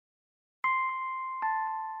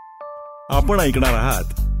आपण ऐकणार आहात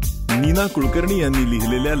नीना कुलकर्णी यांनी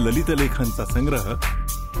लिहिलेल्या ललित लेखांचा संग्रह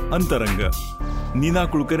अंतरंग. नीना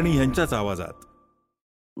कुलकर्णी यांच्याच आवाजात.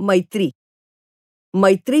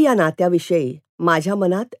 मैत्री या नात्याविषयी माझ्या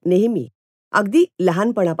मनात नेहमी अगदी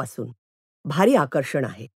लहानपणापासून भारी आकर्षण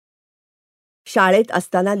आहे. शाळेत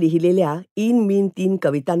असताना लिहिलेल्या इन मीन 3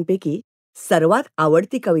 कवितांपैकी सर्वात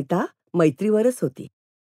आवडती कविता मैत्रीवरच होती.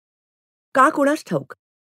 का कुणास ठाऊक,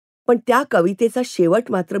 पण त्या कवितेचा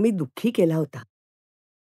शेवट मात्र मी दुःखी केला होता.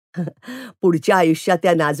 पुढच्या आयुष्यात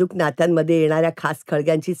त्या नाजूक नात्यांमध्ये येणाऱ्या खास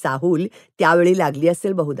खळग्यांची चाहूल त्यावेळी लागली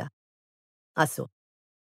असेल बहुधा. असो,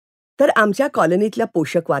 तर आमच्या कॉलनीतल्या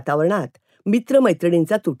पोषक वातावरणात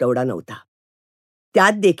मित्रमैत्रिणींचा तुटवडा नव्हता.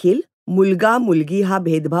 त्यात देखील मुलगा मुलगी हा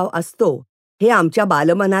भेदभाव असतो हे आमच्या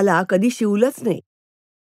बालमनाला कधी शिवलंच नाही.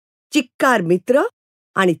 चिक्कार मित्र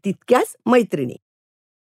आणि तितक्याच मैत्रिणी.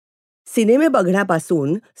 सिनेमे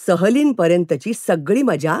बघण्यापासून सहलींपर्यंतची सगळी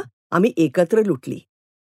मजा आम्ही एकत्र लुटली.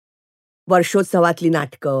 वर्षोत्सवातली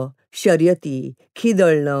नाटकं, शर्यती,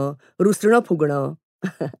 खिदळणं, रुसणं फुगणं.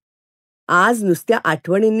 आज नुसत्या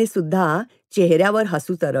आठवणींनी सुद्धा चेहऱ्यावर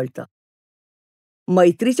हसू तरळतं.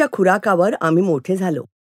 मैत्रीच्या खुराकावर आम्ही मोठे झालो,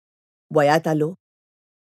 वयात आलो,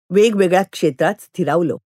 वेगवेगळ्या क्षेत्रात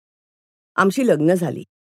स्थिरावलो. आमची लग्न झाली.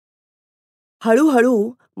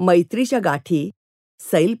 हळूहळू मैत्रीच्या गाठी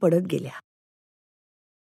सैल पडत गेल्या.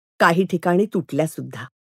 काही ठिकाणी तुटल्या सुद्धा.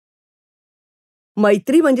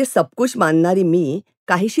 मैत्री म्हणजे सबकुछ मानणारी मी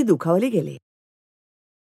काहीशी दुखावले गेले.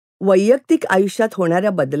 वैयक्तिक आयुष्यात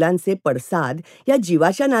होणाऱ्या बदलांचे पडसाद या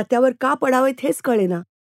जीवाच्या नात्यावर का पडावेत हेच कळेना.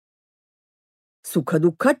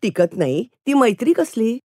 सुखदुःखात टिकत नाही ती मैत्री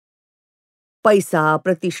कसली? पैसा,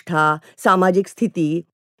 प्रतिष्ठा, सामाजिक स्थिती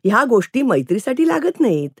ह्या गोष्टी मैत्रीसाठी लागत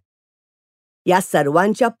नाहीत. या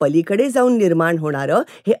सर्वांच्या पलीकडे जाऊन निर्माण होणारं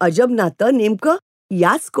हे अजब नातं नेमकं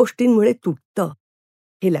याच गोष्टींमुळे तुटतं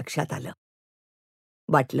हे लक्षात आलं.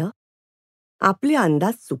 वाटलं आपले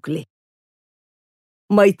अंदाज चुकले.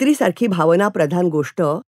 मैत्रीसारखी भावनाप्रधान गोष्ट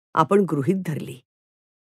आपण गृहीत धरली.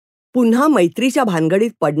 पुन्हा मैत्रीच्या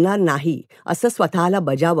भानगडीत पडणार नाही असं स्वतःला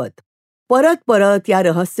बजावत परत परत या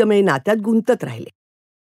रहस्यमय नात्यात गुंतत राहिले.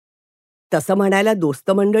 तसं म्हणायला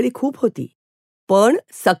दोस्त मंडळी खूप होती, पण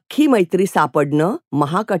सख्खी मैत्री सापडणं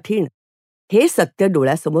महाकठीण हे सत्य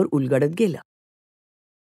डोळ्यासमोर उलगडत गेलं.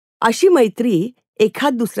 अशी मैत्री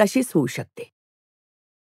एखाद दुसऱ्याशीच होऊ शकते.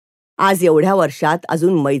 आज एवढ्या वर्षात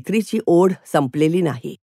अजून मैत्रीची ओढ संपलेली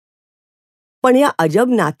नाही, पण या अजब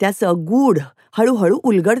नात्याचं गूढ हळूहळू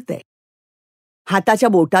उलगडतंय. हाताच्या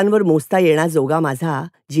बोटांवर मोजता येण्याजोगा माझा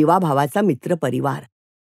जीवाभावाचा मित्रपरिवार.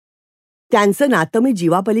 त्यांचं नातं मी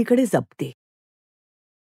जीवापलीकडे जपते.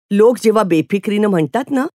 लोक जेव्हा बेफिक्रीनं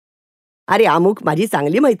म्हणतात ना, अरे अमुक माझी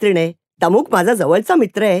चांगली मैत्रीण आहे, तमुक माझा जवळचा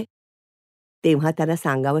मित्र आहे, तेव्हा त्यांना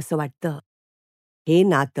सांगावंसं वाटतं, हे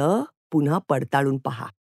नातं पुन्हा पडताळून पहा.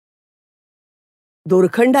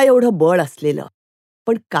 दोरखंडा एवढं बळ असलेलं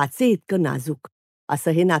पण काचे इतकं नाजूक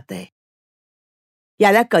असं हे नातं आहे.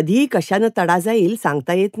 याला कधी कशानं तडा जाईल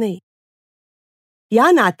सांगता येत नाही.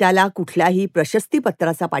 या नात्याला कुठल्याही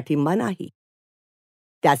प्रशस्तीपत्राचा पाठिंबा नाही.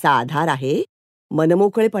 त्याचा आधार आहे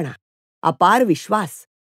मनमोकळेपणा, अपार विश्वास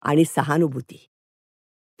आणि सहानुभूती.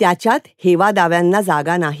 त्याच्यात हेवादाव्यांना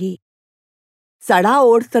जागा नाही.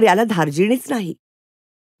 चढाओढ तर याला धार्जिणीच नाही.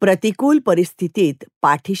 प्रतिकूल परिस्थितीत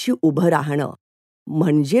पाठीशी उभं राहणं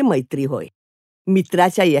म्हणजे मैत्री होय.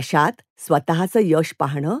 मित्राच्या यशात स्वतःचं यश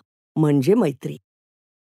पाहणं म्हणजे मैत्री.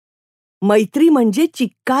 मैत्री म्हणजे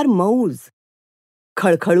चिक्कार मौज,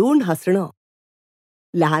 खळखळून हसणं,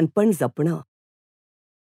 लहानपण जपणं.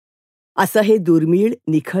 असं हे दुर्मिळ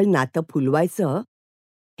निखळ नातं फुलवायचं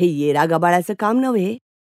हे येरा गबाळाचं काम नव्हे.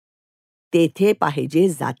 तेथे पाहिजे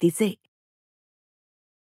जातीचे.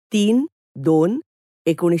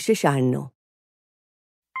 3/2/1996.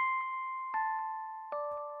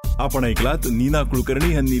 आपण ऐकलात नीना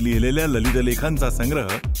कुलकर्णी यांनी लिहिलेल्या ललित लेखांचा संग्रह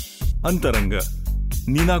अंतरंग.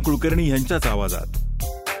 नीना कुलकर्णी यांच्याच आवाजात.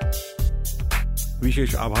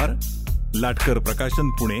 विशेष आभार लाटकर प्रकाशन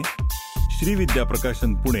पुणे, श्रीविद्या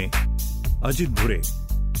प्रकाशन Pune, Ajit Bhure.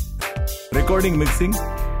 Recording mixing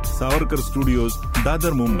Savarkar studios,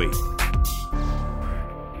 Dadar, Mumbai.